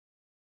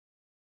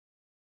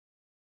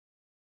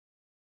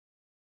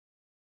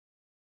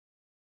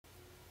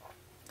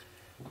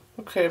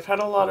Okay, I've had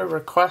a lot of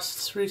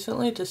requests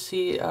recently to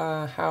see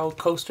how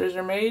coasters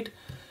are made.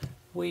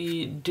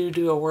 We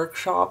do a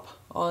workshop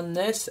on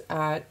this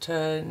at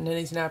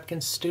Ninnys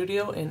Napkins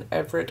studio in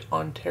Everett,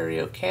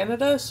 Ontario,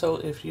 Canada. So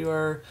if you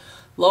are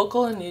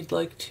local and you'd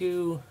like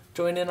to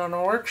join in on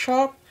a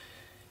workshop,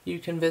 you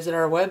can visit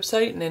our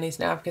website,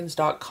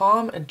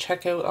 ninnysnapkins.com, and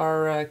check out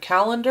our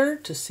calendar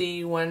to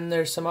see when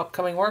there's some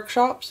upcoming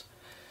workshops.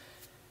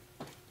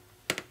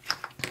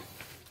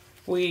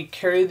 We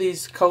carry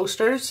these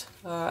coasters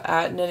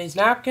at Ninnys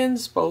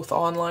Napkins, both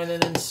online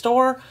and in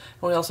store.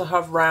 And we also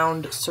have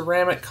round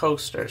ceramic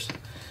coasters.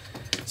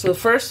 So the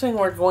first thing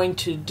we're going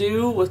to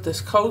do with this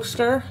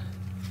coaster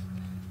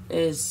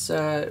is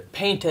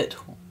paint it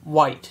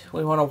white.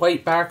 We want a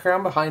white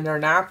background behind our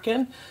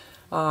napkin.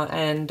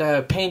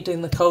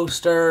 Painting the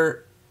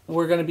coaster,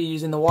 we're going to be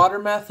using the water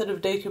method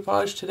of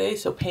decoupage today.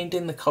 So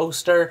painting the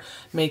coaster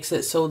makes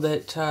it so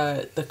that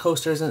the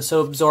coaster isn't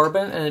so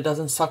absorbent and it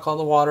doesn't suck all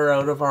the water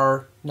out of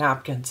our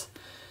napkins.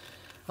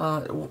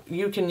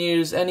 You can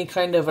use any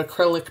kind of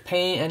acrylic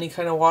paint, any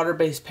kind of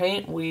water-based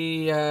paint.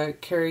 We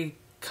carry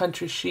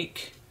Country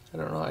Chic. I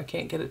don't know, I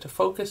can't get it to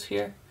focus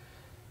here.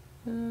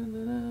 I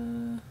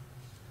don't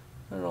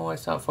know why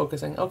it's not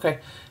focusing. Okay,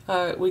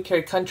 we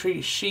carry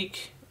Country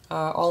Chic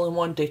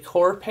all-in-one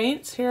decor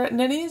paints here at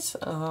Ninnys.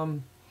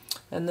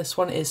 And this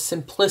one is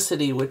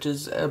Simplicity, which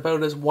is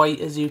about as white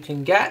as you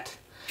can get.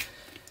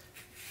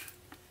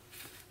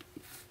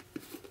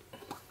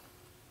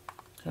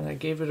 And I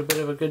gave it a bit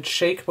of a good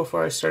shake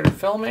before I started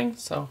filming.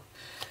 So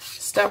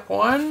step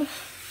one,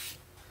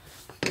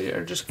 we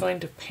are just going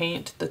to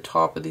paint the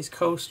top of these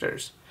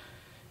coasters.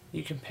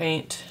 You can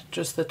paint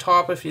just the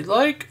top if you'd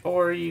like,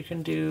 or you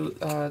can do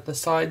the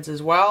sides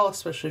as well,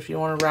 especially if you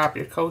want to wrap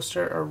your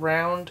coaster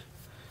around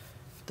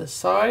the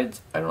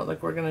sides. I don't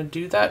think we're going to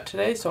do that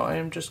today, so I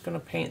am just going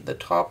to paint the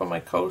top of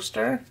my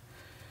coaster.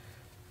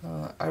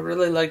 I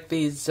really like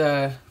these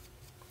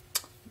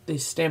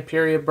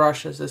Stamperia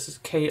brushes. This is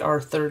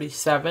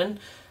KR37.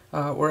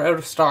 We're out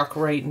of stock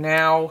right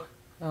now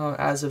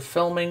as of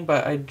filming,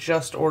 but I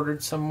just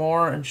ordered some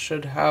more and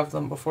should have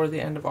them before the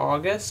end of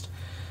August.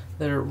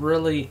 They're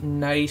really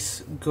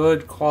nice,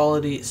 good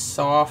quality,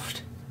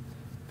 soft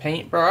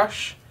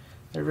paintbrush.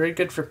 They're very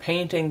good for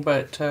painting,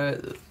 but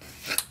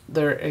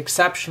they're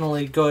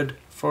exceptionally good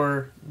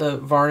for the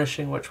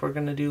varnishing, which we're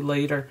going to do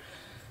later.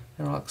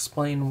 And I'll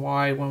explain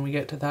why when we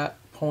get to that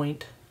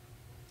point.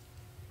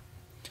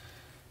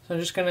 So I'm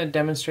just going to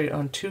demonstrate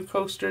on two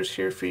coasters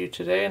here for you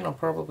today, and I'll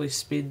probably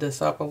speed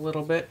this up a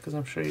little bit because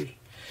I'm sure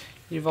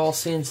you've all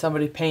seen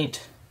somebody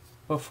paint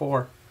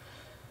before.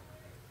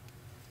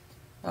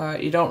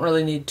 You don't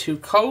really need two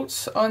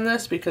coats on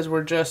this because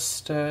we're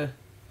just we're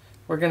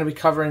going to be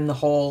covering the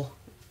whole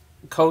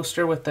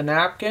coaster with the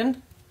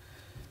napkin.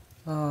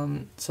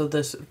 So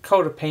this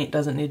coat of paint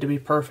doesn't need to be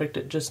perfect.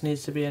 It just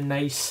needs to be a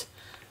nice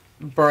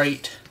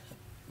bright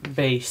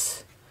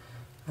base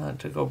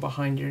to go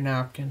behind your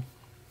napkin.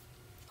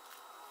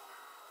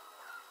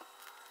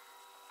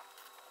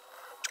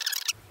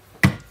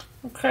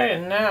 Okay,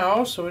 and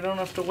now, so we don't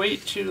have to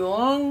wait too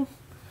long,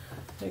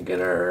 we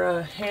get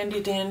our handy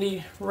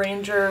dandy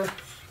Ranger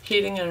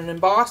heating and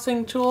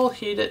embossing tool,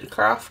 heated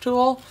craft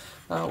tool.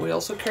 We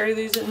also carry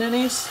these at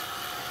Ninnys.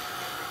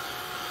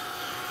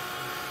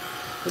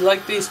 We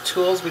like these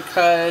tools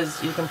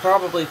because you can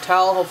probably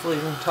tell, hopefully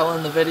you can tell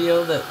in the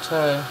video,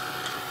 that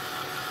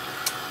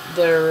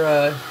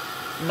they're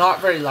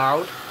not very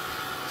loud,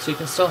 so you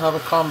can still have a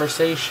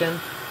conversation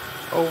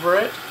over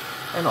it.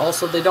 And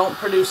also they don't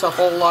produce a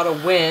whole lot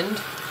of wind,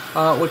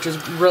 which is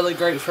really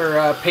great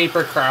for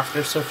paper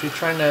crafters. So if you're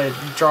trying to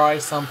dry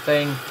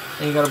something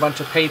and you got a bunch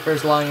of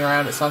papers lying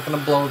around, it's not going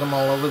to blow them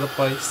all over the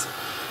place.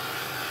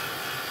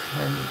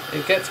 And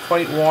it gets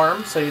quite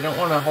warm, so you don't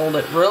want to hold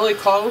it really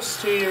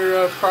close to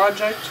your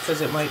project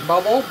because it might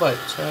bubble, but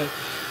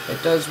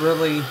it does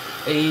really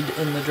aid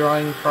in the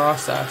drying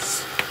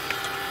process.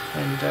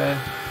 And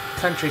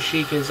Country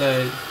Chic is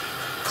a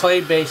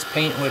clay-based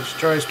paint which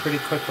dries pretty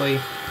quickly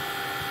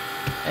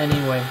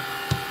anyway.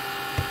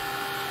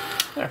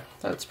 There,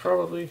 that's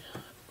probably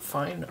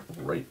fine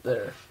right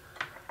there.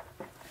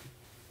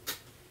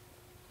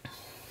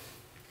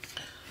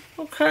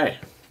 Okay.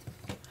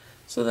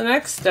 So the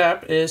next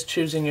step is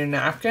choosing your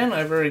napkin.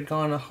 I've already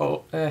gone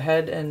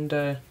ahead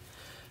and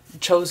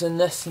chosen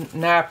this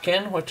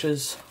napkin, which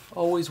is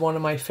always one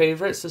of my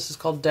favorites. This is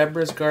called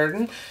Deborah's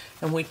Garden,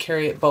 and we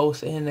carry it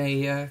both in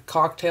a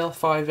cocktail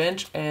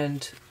 5-inch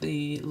and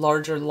the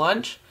larger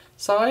lunch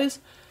size.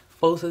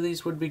 Both of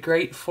these would be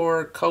great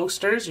for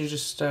coasters. You're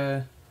just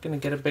going to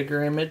get a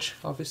bigger image,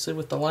 obviously,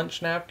 with the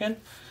lunch napkin.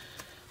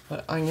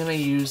 But I'm going to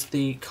use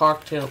the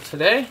cocktail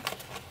today.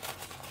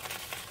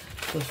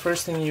 So the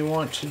first thing you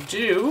want to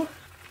do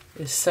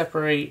is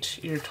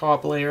separate your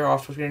top layer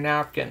off of your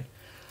napkin.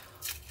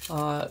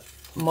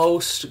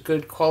 Most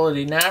good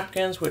quality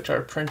napkins, which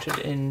are printed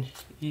in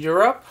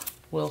Europe,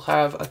 will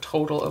have a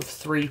total of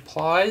 3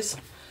 plies.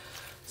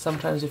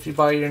 Sometimes if you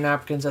buy your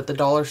napkins at the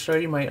dollar store,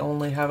 you might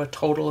only have a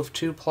total of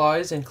 2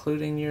 plies,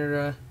 including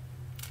your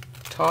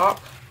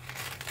top.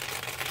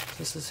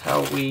 This is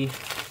how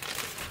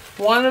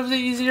one of the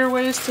easier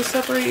ways to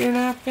separate your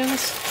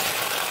napkins.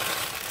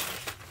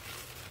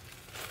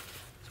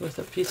 With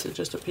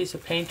just a piece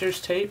of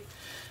painter's tape.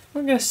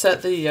 We're going to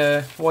set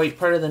the white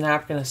part of the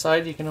napkin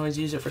aside. You can always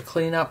use it for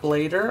cleanup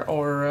later,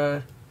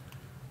 or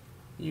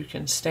you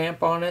can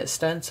stamp on it,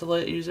 stencil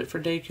it, use it for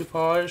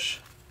decoupage.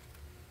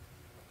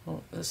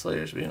 Oh, this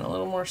layer's being a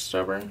little more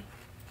stubborn.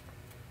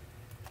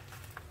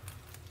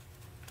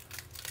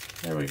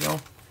 There we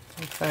go.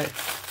 Okay.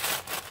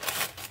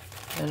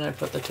 And I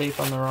put the tape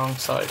on the wrong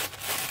side.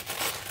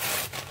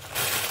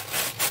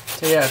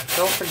 So yeah,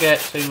 don't forget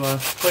to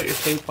put your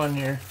tape on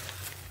your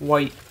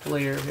white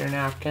layer of your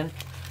napkin.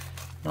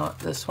 Not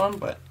this one,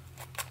 but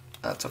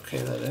that's okay,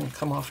 that didn't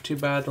come off too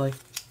badly.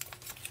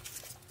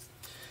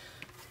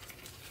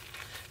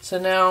 So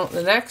now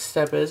the next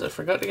step is, I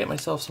forgot to get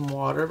myself some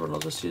water, but I'll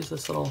just use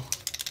this little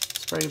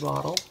spray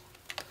bottle.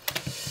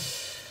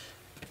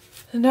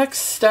 The next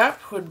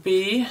step would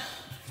be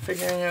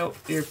figuring out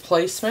your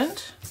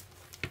placement.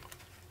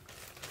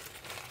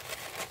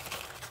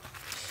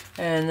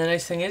 And the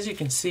nice thing is you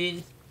can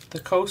see the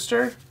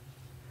coaster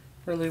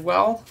really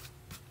well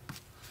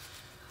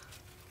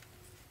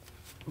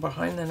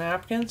behind the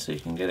napkin, so you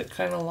can get it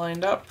kind of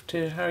lined up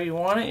to how you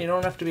want it. You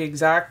don't have to be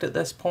exact at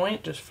this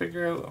point, just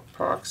figure out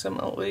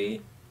approximately.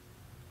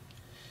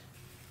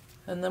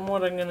 And then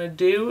what I'm going to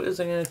do is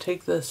I'm going to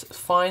take this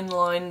fine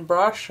line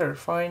brush, or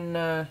fine,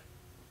 yeah,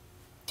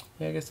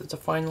 I guess it's a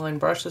fine line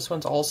brush. This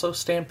one's also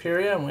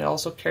Stamperia, and we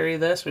also carry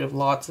this. We have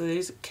lots of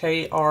these,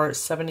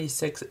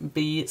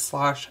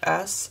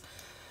 KR76B/S.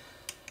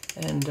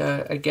 And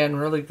again,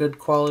 really good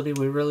quality.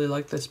 We really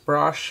like this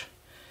brush.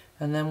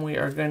 And then we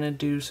are going to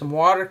do some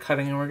water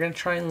cutting, and we're going to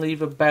try and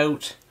leave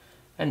about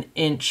an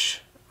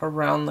inch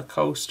around the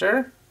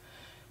coaster.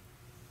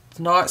 It's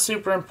not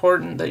super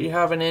important that you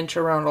have an inch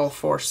around all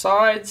four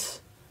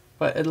sides,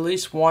 but at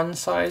least one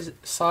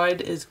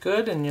side is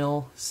good, and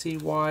you'll see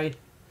why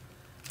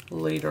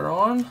later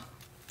on.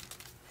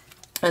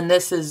 And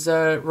this is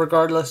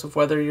regardless of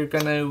whether you're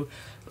going to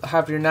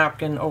have your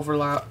napkin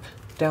overlap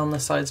down the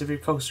sides of your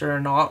coaster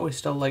or not. We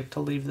still like to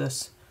leave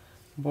this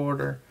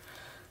border.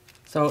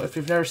 So if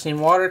you've never seen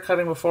water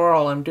cutting before,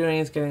 all I'm doing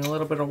is getting a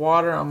little bit of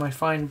water on my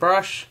fine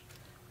brush,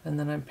 and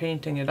then I'm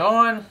painting it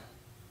on,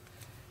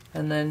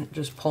 and then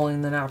just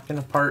pulling the napkin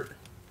apart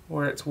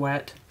where it's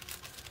wet.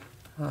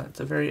 It's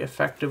a very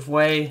effective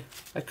way.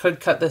 I could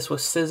cut this with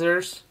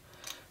scissors,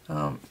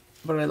 but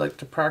I like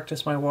to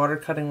practice my water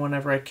cutting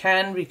whenever I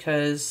can,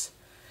 because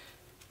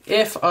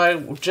if I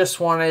just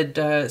wanted,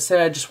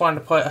 say I just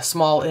wanted to put a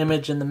small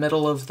image in the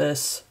middle of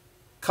this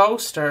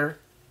coaster,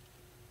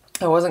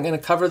 I wasn't going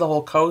to cover the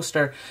whole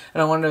coaster,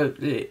 and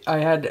I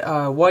had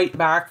a white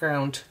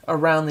background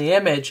around the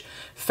image.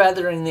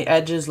 Feathering the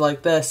edges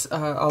like this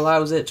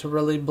allows it to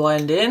really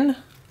blend in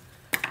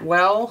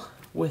well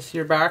with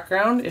your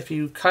background. If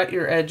you cut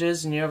your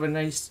edges and you have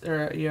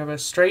a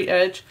straight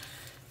edge,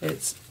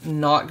 it's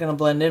not going to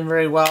blend in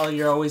very well.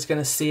 You're always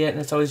going to see it, and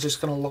it's always just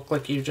going to look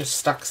like you just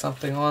stuck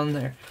something on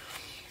there.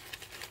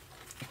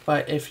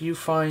 But if you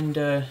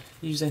find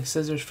using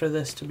scissors for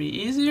this to be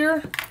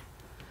easier,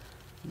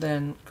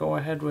 then go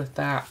ahead with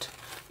that.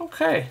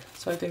 Okay,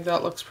 so I think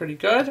that looks pretty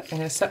good. I'm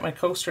going to set my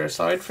coaster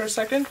aside for a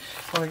second,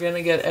 and we're going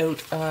to get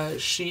out a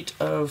sheet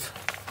of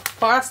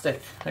plastic.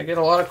 I get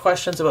a lot of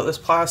questions about this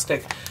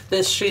plastic.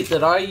 This sheet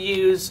that I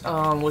use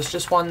was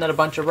just one that a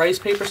bunch of rice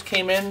papers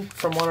came in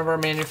from one of our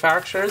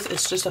manufacturers.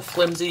 It's just a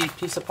flimsy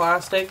piece of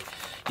plastic.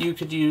 You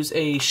could use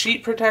a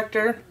sheet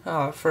protector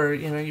for,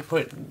 you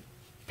put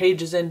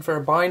pages in for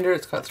a binder.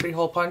 It's got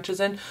 3-hole punches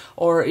in,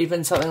 or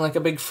even something like a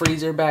big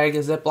freezer bag, a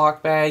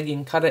Ziploc bag. You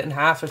can cut it in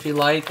half if you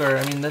like, or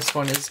I mean, this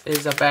one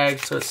is a bag,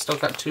 so it's still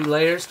got 2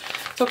 layers.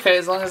 It's okay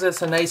as long as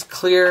it's a nice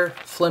clear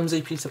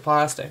flimsy piece of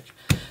plastic.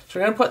 So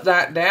we're going to put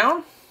that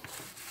down,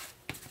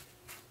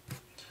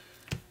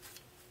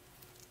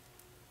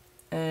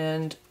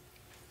 and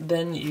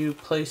then you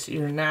place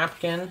your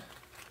napkin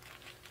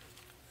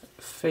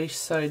face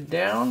side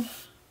down.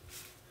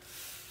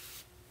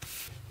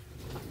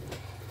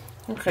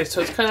 Okay, so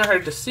it's kind of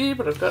hard to see,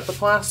 but I've got the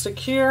plastic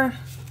here.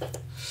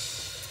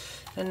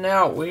 And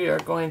now we are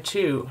going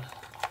to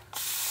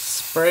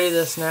spray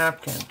this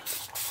napkin.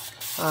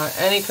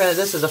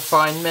 This is a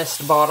fine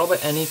mist bottle,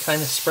 but any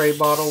kind of spray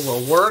bottle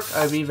will work.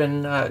 I've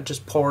even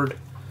just poured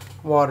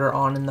water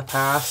on in the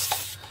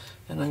past.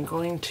 And I'm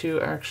going to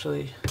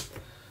actually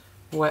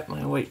wet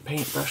my white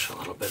paintbrush a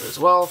little bit as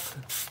well,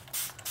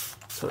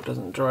 so it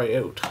doesn't dry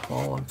out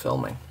while I'm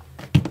filming.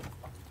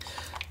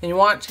 And you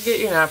want to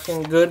get your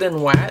napkin good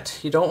and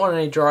wet. You don't want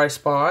any dry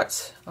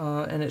spots,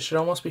 and it should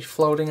almost be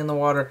floating in the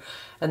water.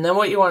 And then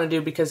what you want to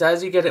do, because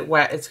as you get it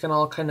wet, it's going to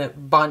all kind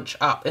of bunch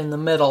up in the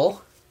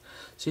middle.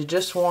 So you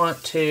just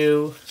want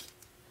to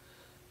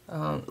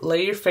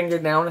lay your finger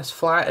down as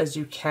flat as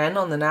you can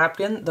on the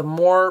napkin. The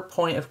more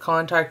point of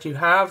contact you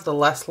have, the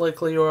less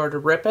likely you are to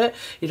rip it.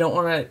 You don't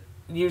want to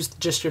use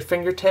just your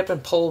fingertip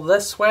and pull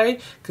this way,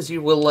 because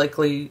you will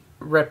likely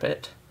rip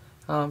it.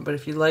 But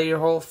if you lay your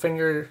whole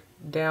finger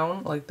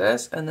down like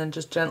this and then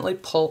just gently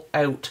pull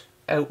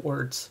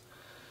outwards,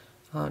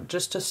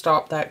 just to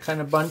stop that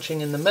kind of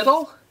bunching in the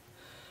middle.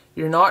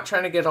 You're not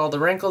trying to get all the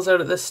wrinkles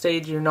out at this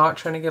stage. You're not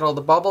trying to get all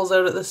the bubbles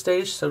out at this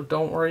stage, so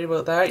don't worry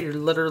about that. You're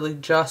literally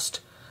just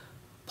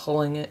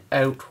pulling it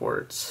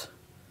outwards.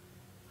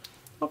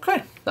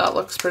 Okay, that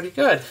looks pretty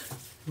good.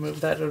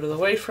 Move that out of the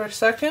way for a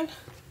second.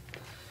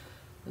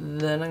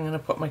 Then I'm going to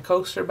put my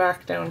coaster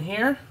back down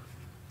here.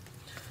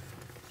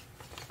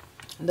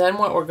 Then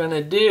what we're going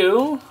to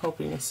do, hope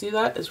you can see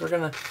that, is we're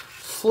going to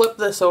flip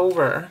this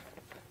over,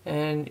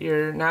 and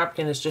your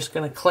napkin is just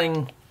going to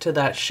cling to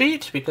that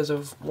sheet because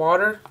of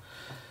water.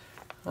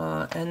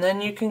 And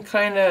then you can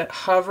kind of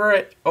hover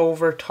it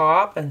over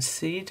top and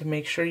see to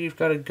make sure you've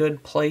got a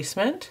good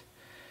placement.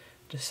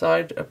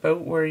 Decide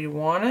about where you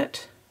want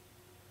it.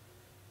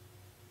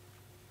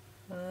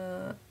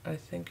 I'm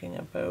thinking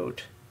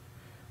about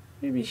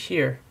maybe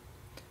here.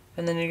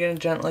 And then you're going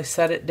to gently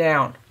set it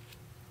down.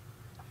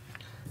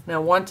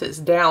 Now once it's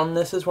down,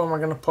 this is when we're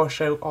going to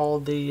push out all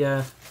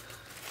the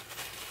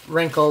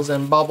wrinkles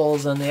and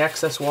bubbles and the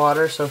excess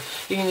water. So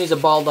you can use a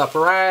balled up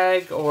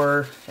rag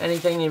or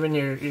anything, even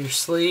your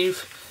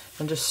sleeve,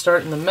 and just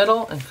start in the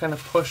middle and kind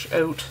of push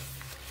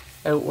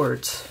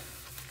outwards.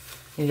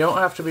 You don't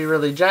have to be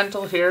really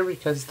gentle here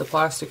because the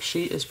plastic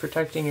sheet is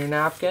protecting your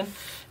napkin,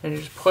 and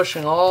you're just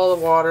pushing all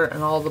the water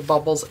and all the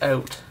bubbles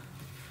out.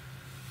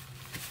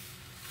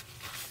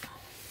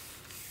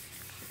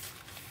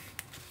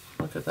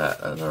 Look at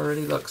that, that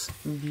already looks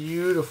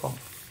beautiful.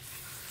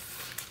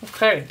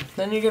 Okay,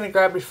 then you're going to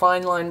grab your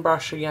fine line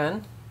brush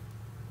again,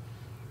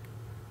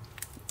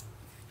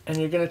 and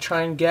you're going to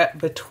try and get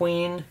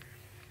between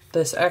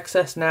this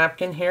excess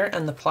napkin here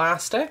and the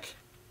plastic.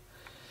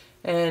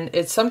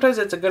 And sometimes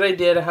it's a good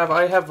idea to have,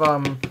 I have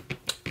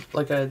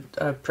like a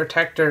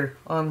protector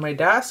on my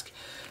desk.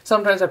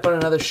 Sometimes I put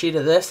another sheet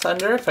of this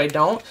under. If I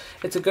don't,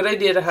 it's a good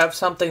idea to have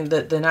something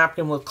that the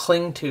napkin will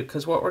cling to,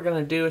 because what we're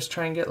going to do is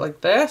try and get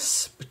like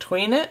this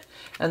between it,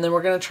 and then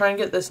we're going to try and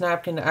get this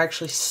napkin to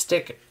actually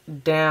stick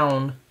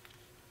down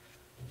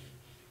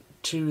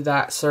to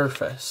that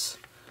surface.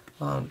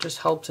 Just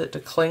helps it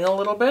to cling a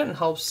little bit and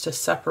helps to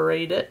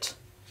separate it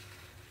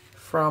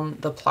from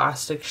the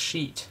plastic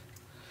sheet.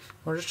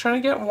 We're just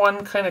trying to get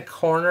one kind of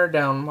corner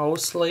down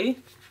mostly.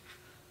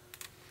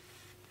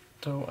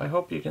 So I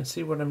hope you can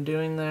see what I'm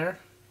doing there.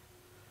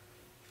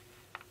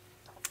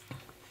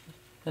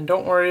 And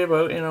don't worry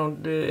about, you know,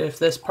 if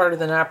this part of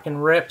the napkin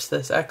rips,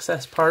 this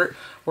excess part,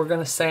 we're going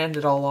to sand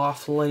it all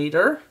off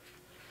later.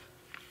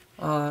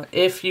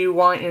 If you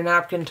want your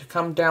napkin to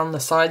come down the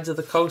sides of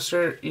the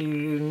coaster,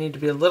 you need to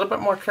be a little bit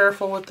more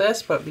careful with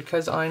this, but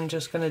because I'm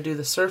just going to do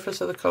the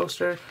surface of the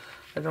coaster,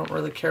 I don't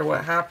really care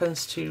what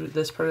happens to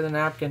this part of the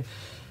napkin.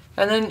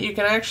 And then you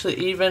can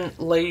actually even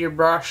lay your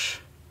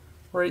brush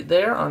right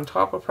there on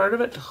top of part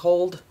of it to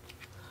hold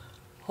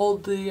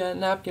the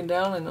napkin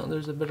down. I know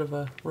there's a bit of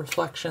a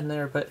reflection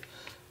there, but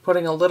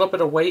putting a little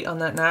bit of weight on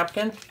that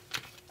napkin.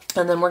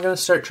 And then we're going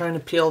to start trying to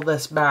peel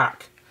this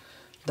back,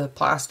 the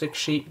plastic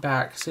sheet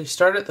back. So you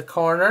start at the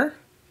corner,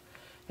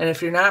 and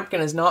if your napkin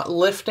is not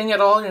lifting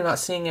at all, you're not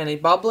seeing any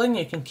bubbling,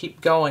 you can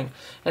keep going.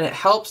 And it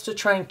helps to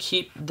try and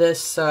keep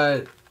this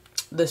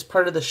this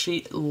part of the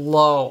sheet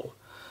low.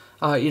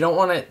 You don't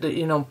want it to,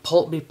 you know,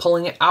 be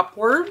pulling it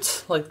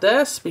upwards like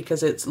this,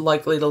 because it's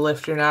likely to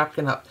lift your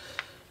napkin up.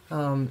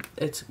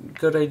 It's a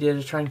good idea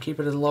to try and keep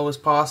it as low as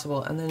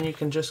possible, and then you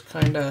can just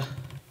kind of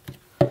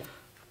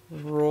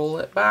roll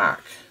it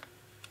back.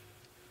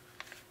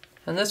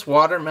 And this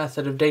water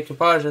method of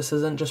decoupage, this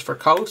isn't just for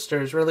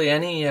coasters, really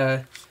any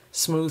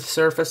smooth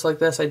surface like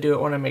this. I do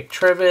it when I make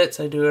trivets,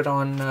 I do it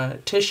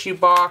on tissue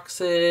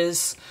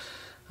boxes,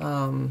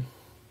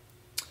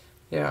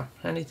 yeah,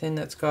 anything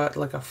that's got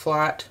like a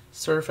flat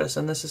surface,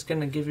 and this is going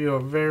to give you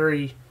a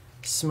very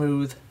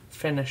smooth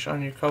finish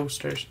on your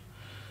coasters.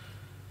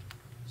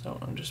 So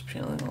I'm just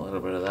peeling a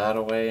little bit of that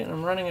away, and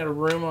I'm running out of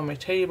room on my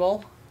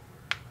table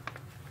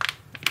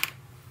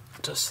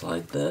to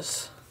slide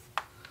this.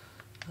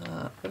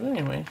 But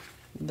anyway,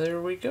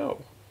 there we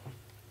go.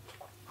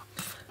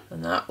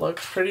 And that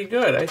looks pretty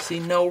good. I see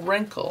no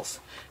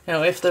wrinkles.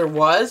 Now if there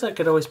was, I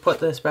could always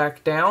put this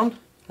back down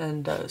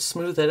and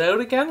smooth it out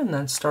again and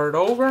then start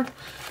over.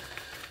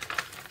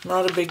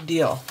 Not a big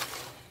deal.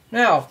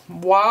 Now,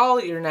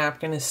 while your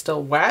napkin is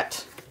still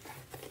wet,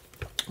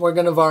 we're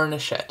going to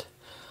varnish it.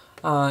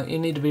 You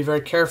need to be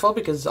very careful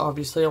because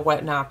obviously a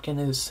wet napkin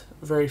is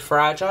very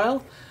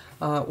fragile.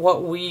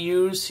 What we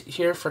use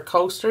here for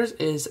coasters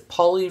is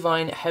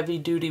Polyvine Heavy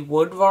Duty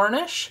Wood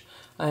Varnish,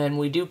 and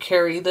we do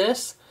carry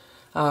this.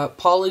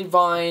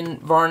 Polyvine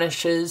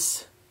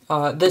varnishes,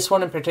 this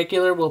one in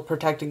particular will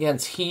protect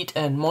against heat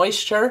and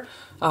moisture.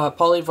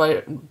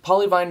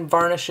 Polyvine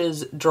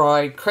varnishes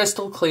dry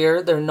crystal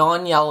clear, they're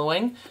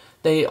non-yellowing.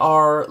 They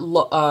are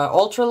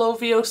ultra low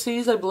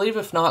VOCs, I believe,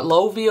 if not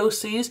low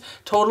VOCs.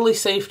 Totally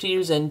safe to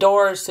use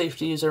indoors, safe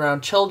to use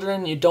around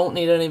children. You don't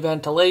need any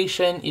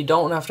ventilation. You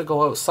don't have to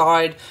go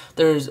outside.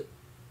 There's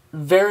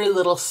very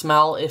little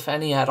smell, if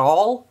any at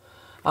all.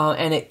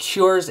 And it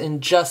cures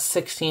in just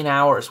 16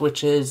 hours,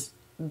 which is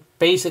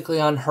basically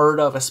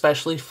unheard of,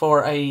 especially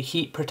for a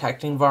heat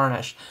protecting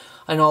varnish.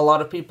 I know a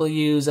lot of people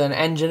use an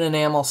engine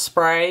enamel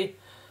spray,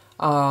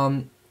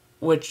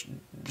 which,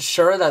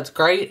 sure, that's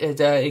great.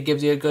 It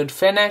gives you a good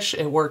finish.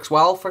 It works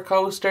well for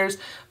coasters,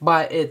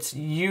 but it's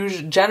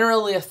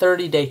generally a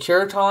 30-day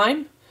cure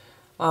time,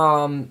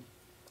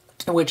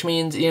 which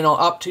means, you know,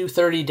 up to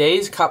 30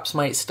 days, cups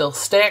might still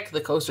stick,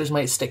 the coasters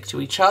might stick to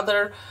each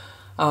other,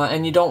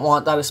 and you don't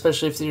want that,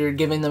 especially if you're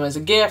giving them as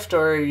a gift,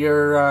 or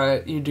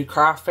you do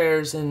craft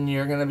fairs and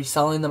you're going to be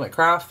selling them at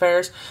craft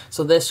fairs.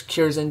 So this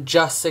cures in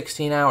just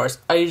 16 hours.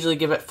 I usually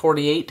give it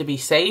 48 to be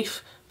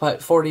safe,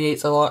 but 48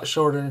 is a lot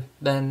shorter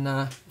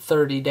than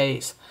 30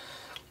 days.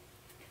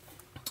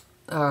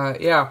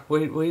 Yeah,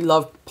 we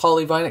love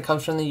Polyvine. It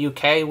comes from the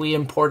UK. We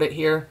import it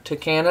here to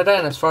Canada,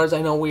 and as far as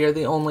I know, we are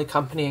the only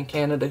company in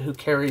Canada who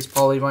carries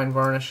Polyvine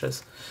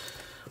varnishes.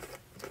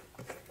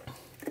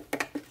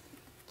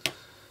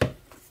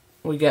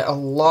 We get a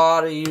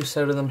lot of use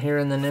out of them here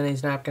in the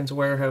Ninnys Napkins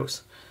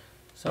warehouse.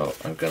 So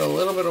I've got a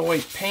little bit of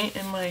white paint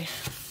in my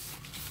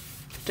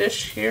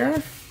dish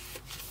here,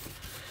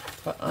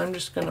 but I'm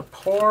just going to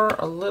pour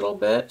a little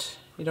bit.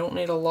 You don't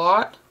need a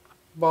lot.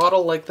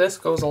 Bottle like this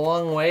goes a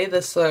long way.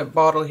 This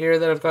bottle here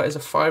that I've got is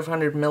a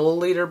 500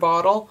 milliliter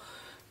bottle.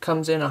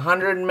 Comes in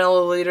 100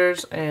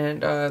 milliliters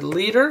and a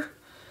liter.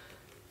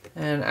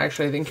 And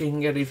actually I think you can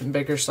get even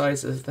bigger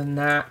sizes than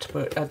that,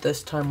 but at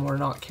this time we're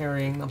not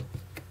carrying them.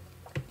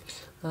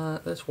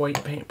 This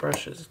white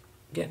paintbrush is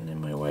getting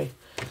in my way.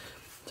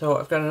 So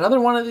I've got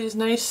another one of these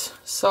nice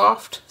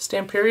soft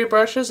Stamperia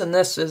brushes, and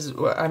this is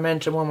what I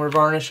mentioned when we're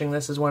varnishing.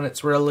 This is when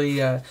it's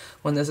really,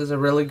 when this is a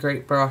really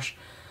great brush.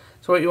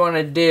 So what you want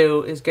to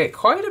do is get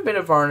quite a bit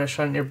of varnish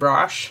on your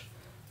brush,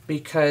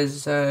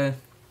 because that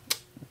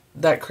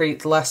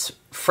creates less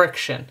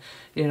friction.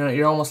 You know,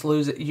 you're almost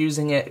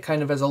using it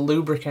kind of as a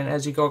lubricant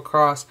as you go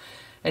across.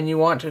 And you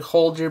want to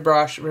hold your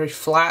brush very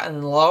flat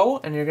and low,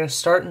 and you're going to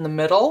start in the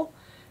middle.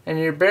 And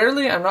you're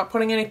barely, I'm not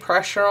putting any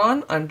pressure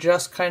on, I'm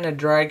just kind of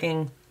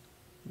dragging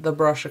the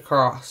brush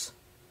across.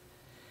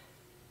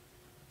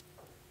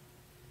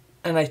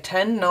 And I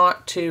tend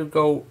not to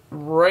go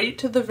right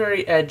to the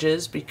very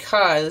edges,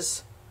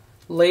 because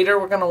later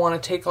we're going to want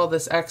to take all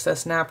this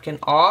excess napkin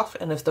off,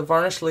 and if the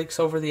varnish leaks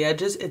over the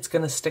edges, it's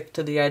going to stick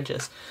to the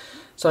edges.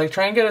 So I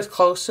try and get as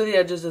close to the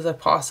edges as I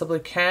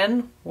possibly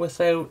can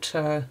without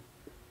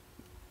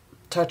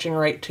touching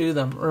right to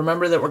them.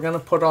 Remember that we're going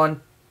to put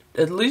on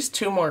at least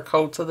 2 more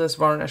coats of this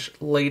varnish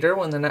later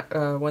when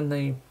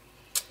the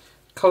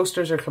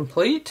coasters are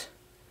complete.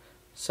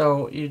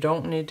 So you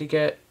don't need to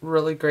get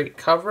really great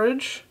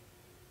coverage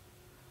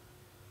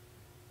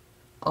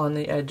on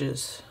the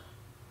edges.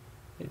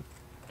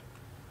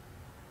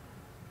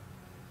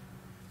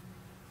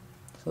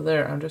 So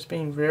there, I'm just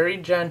being very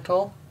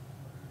gentle.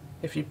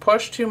 If you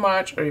push too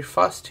much or you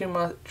fuss too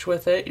much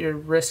with it, you're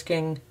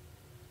risking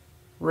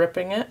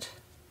ripping it.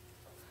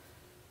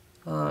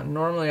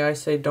 Normally I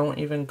say don't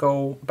even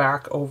go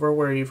back over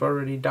where you've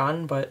already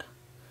done, but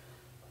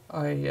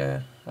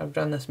I've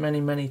done this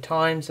many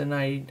times, and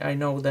I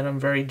know that I'm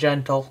very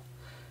gentle.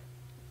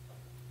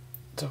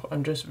 So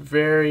I'm just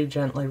very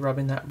gently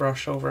rubbing that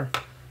brush over.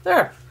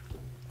 There!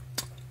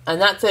 And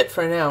that's it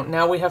for now.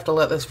 Now we have to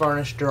let this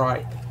varnish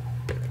dry.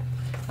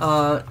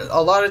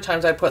 A lot of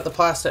times I put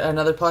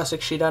another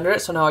plastic sheet under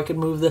it, so now I can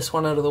move this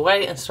one out of the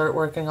way and start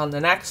working on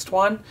the next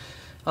one.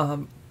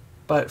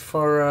 But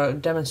for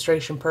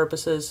demonstration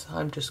purposes,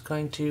 I'm just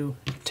going to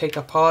take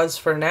a pause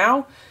for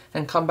now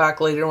and come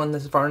back later when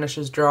this varnish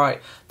is dry.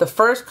 The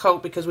first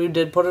coat, because we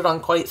did put it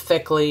on quite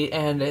thickly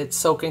and it's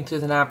soaking through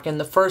the napkin,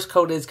 the first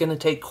coat is going to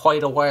take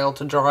quite a while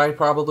to dry,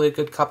 probably a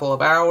good couple of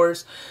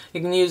hours.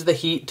 You can use the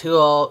heat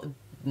tool.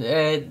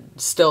 It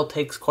still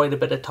takes quite a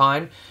bit of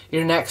time.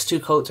 Your next 2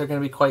 coats are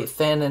going to be quite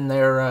thin, and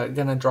they're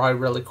going to dry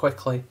really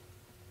quickly.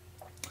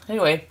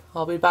 Anyway,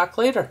 I'll be back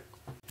later.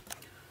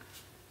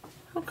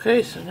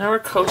 Okay, so now our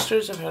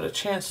coasters have had a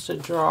chance to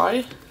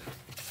dry.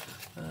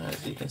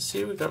 As you can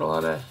see, we've got a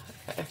lot of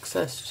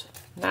excess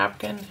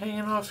napkin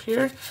hanging off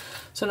here.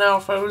 So now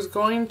if I was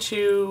going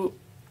to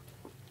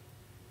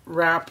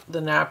wrap the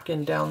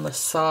napkin down the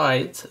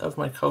sides of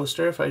my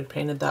coaster, if I'd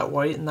painted that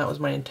white and that was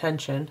my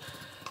intention,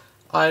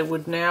 I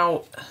would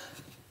now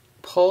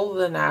pull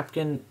the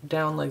napkin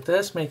down like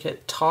this, make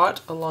it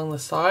taut along the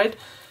side,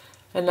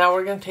 and now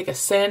we're going to take a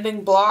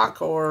sanding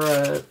block or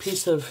a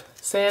piece of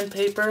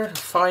sandpaper.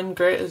 Fine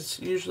grit is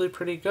usually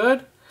pretty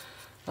good,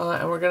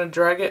 and we're going to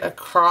drag it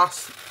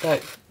across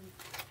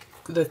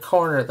the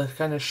corner, the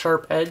kind of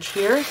sharp edge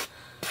here,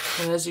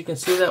 and as you can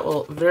see, that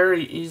will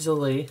very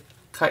easily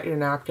cut your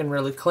napkin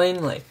really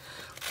cleanly.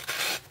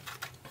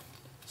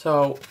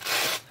 So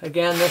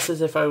again, this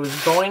is if I was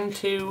going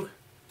to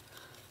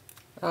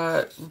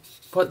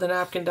put the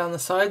napkin down the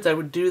sides, I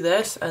would do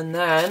this, and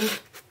then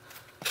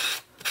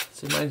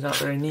see, mine's not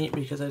very neat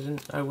because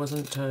I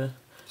wasn't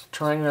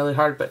trying really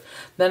hard, but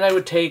then I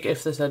would take,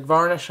 if this had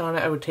varnish on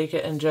it, I would take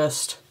it and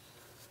just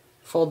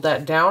fold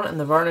that down, and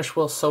the varnish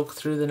will soak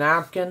through the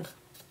napkin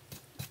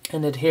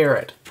and adhere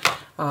it.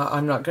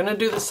 I'm not going to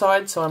do the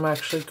sides, so I'm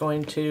actually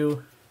going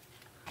to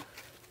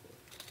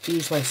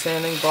use my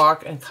sanding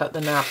block and cut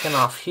the napkin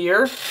off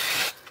here.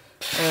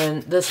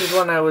 And this is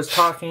when I was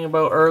talking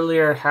about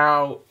earlier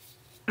how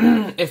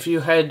if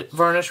you had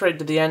varnish right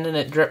to the end and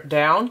it dripped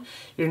down,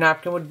 your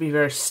napkin would be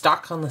very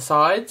stuck on the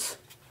sides.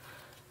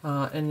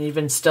 And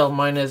even still,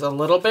 mine is a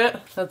little bit.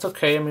 That's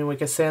okay. I mean, we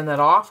can sand that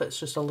off. It's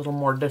just a little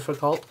more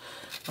difficult.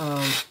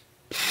 But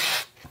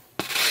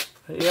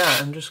yeah,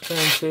 I'm just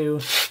going to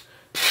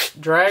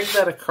drag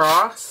that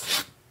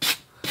across.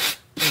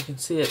 You can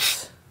see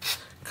it's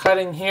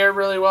cutting here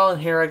really well,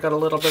 and here I got a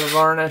little bit of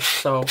varnish,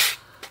 so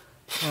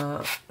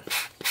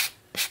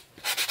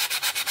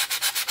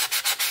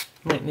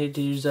might need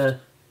to use a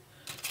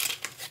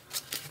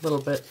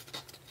little bit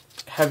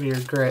heavier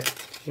grit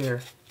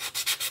here.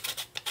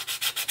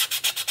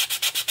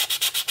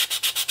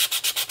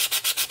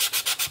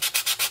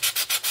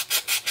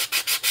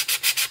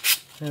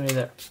 Anyway,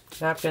 there.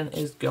 Napkin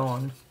is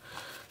gone.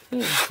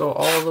 You just go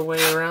all the way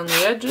around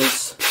the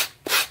edges.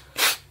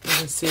 You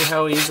can see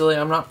how easily,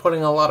 I'm not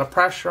putting a lot of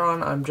pressure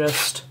on, I'm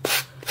just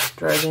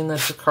dragging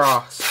this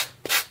across.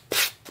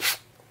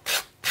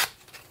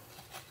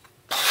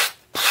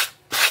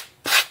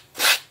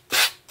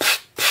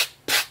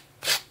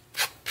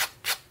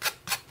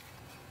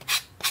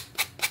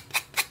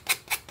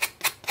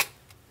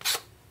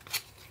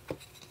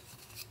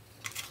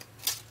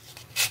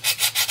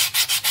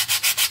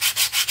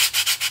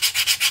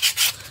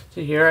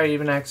 See here, I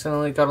even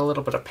accidentally got a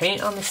little bit of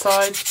paint on the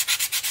side.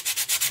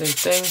 Same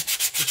thing,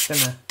 just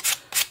gonna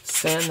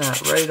sand that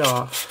right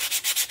off.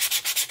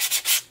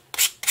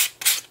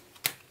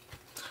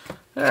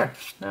 There,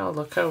 now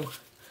look how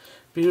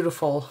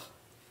beautiful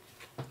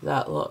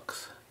that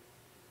looks.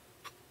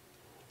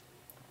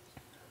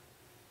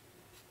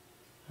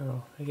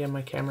 Oh, again,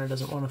 my camera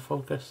doesn't want to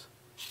focus.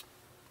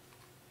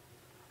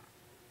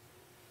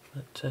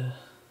 But,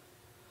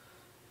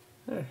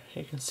 there,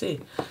 you can see.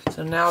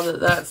 So now that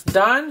that's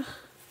done,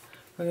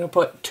 we're going to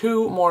put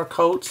 2 more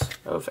coats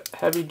of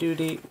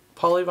heavy-duty,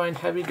 Polyvine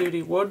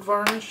heavy-duty wood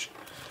varnish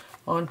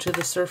onto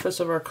the surface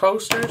of our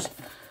coasters.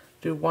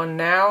 Do one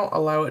now,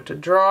 allow it to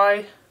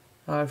dry.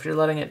 If you're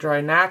letting it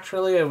dry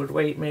naturally, I would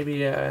wait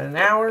maybe an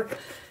hour,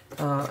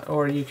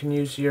 or you can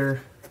use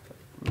your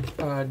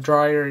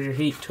dryer, your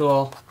heat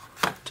tool,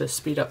 to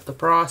speed up the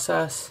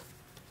process.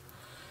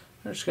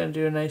 I'm just going to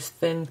do a nice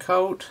thin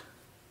coat.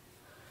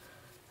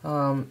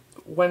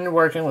 When you're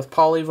working with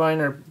Polyvine,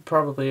 or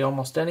probably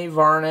almost any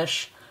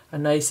varnish, a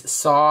nice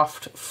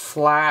soft,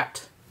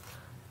 flat,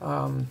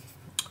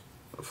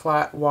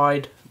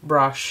 wide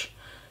brush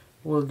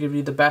will give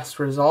you the best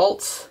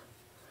results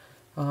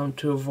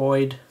to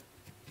avoid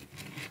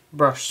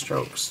brush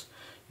strokes.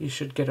 You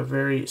should get a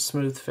very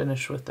smooth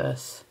finish with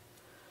this.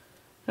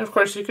 And of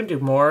course you can do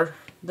more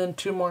than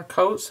 2 more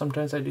coats.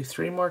 Sometimes I do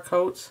 3 more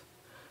coats.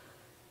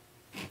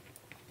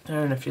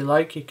 And if you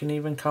like, you can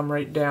even come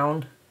right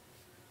down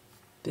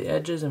the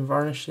edges and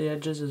varnish the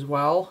edges as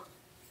well.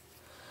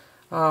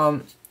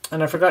 And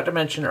I forgot to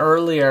mention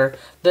earlier,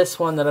 this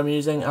one that I'm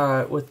using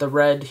with the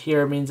red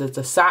here means it's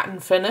a satin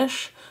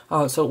finish,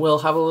 so it will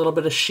have a little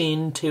bit of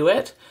sheen to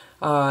it.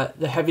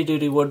 The heavy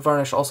duty wood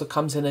varnish also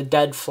comes in a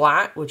dead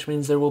flat, which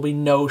means there will be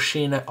no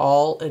sheen at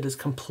all. It is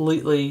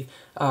completely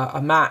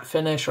a matte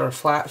finish or a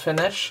flat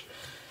finish.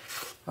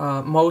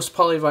 Most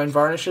Polyvine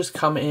varnishes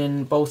come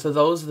in both of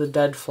those, the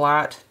dead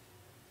flat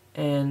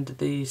and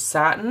the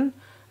satin.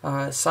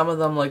 Some of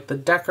them, like the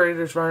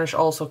Decorator's varnish,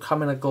 also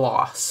come in a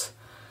gloss.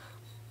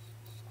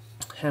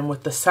 And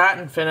with the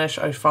satin finish,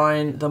 I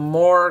find the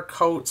more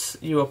coats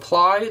you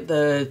apply,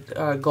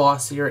 the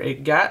glossier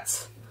it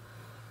gets.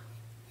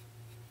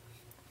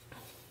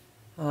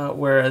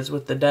 Whereas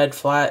with the dead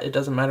flat, it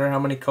doesn't matter how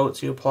many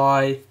coats you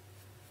apply,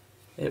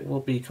 it will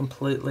be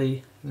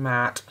completely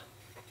matte.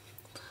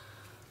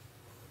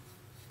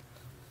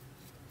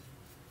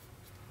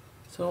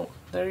 So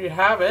there you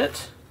have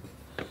it.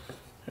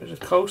 There's a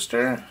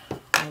coaster.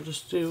 I'll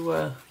just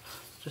do,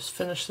 just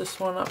finish this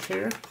one up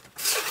here.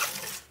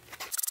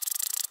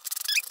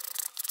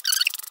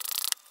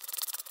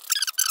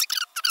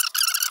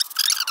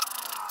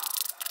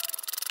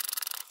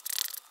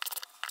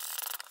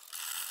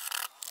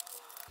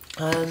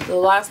 And the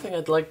last thing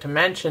I'd like to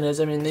mention is,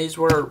 I mean, these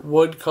were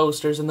wood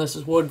coasters and this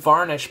is wood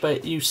varnish,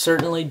 but you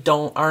certainly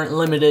aren't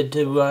limited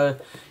to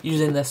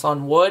using this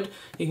on wood.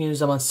 You can use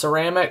them on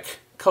ceramic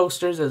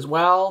coasters as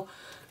well.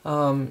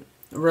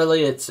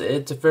 Really, it's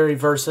a very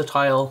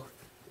versatile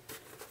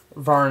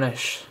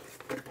varnish.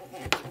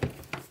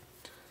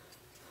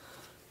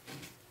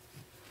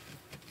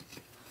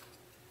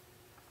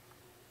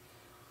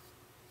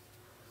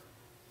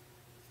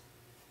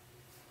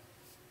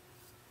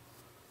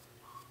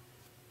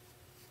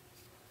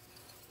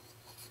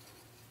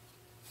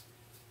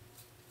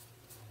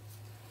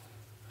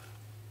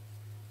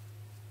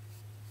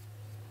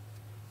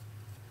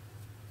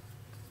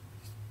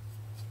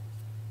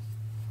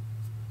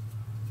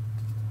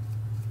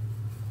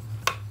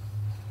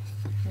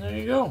 There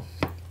you go.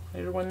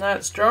 Later when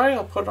that's dry,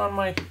 I'll put on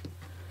my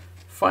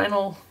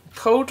final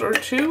coat or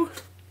 2.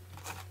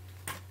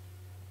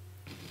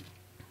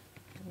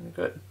 I've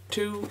got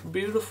 2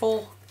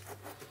 beautiful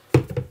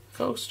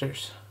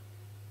coasters.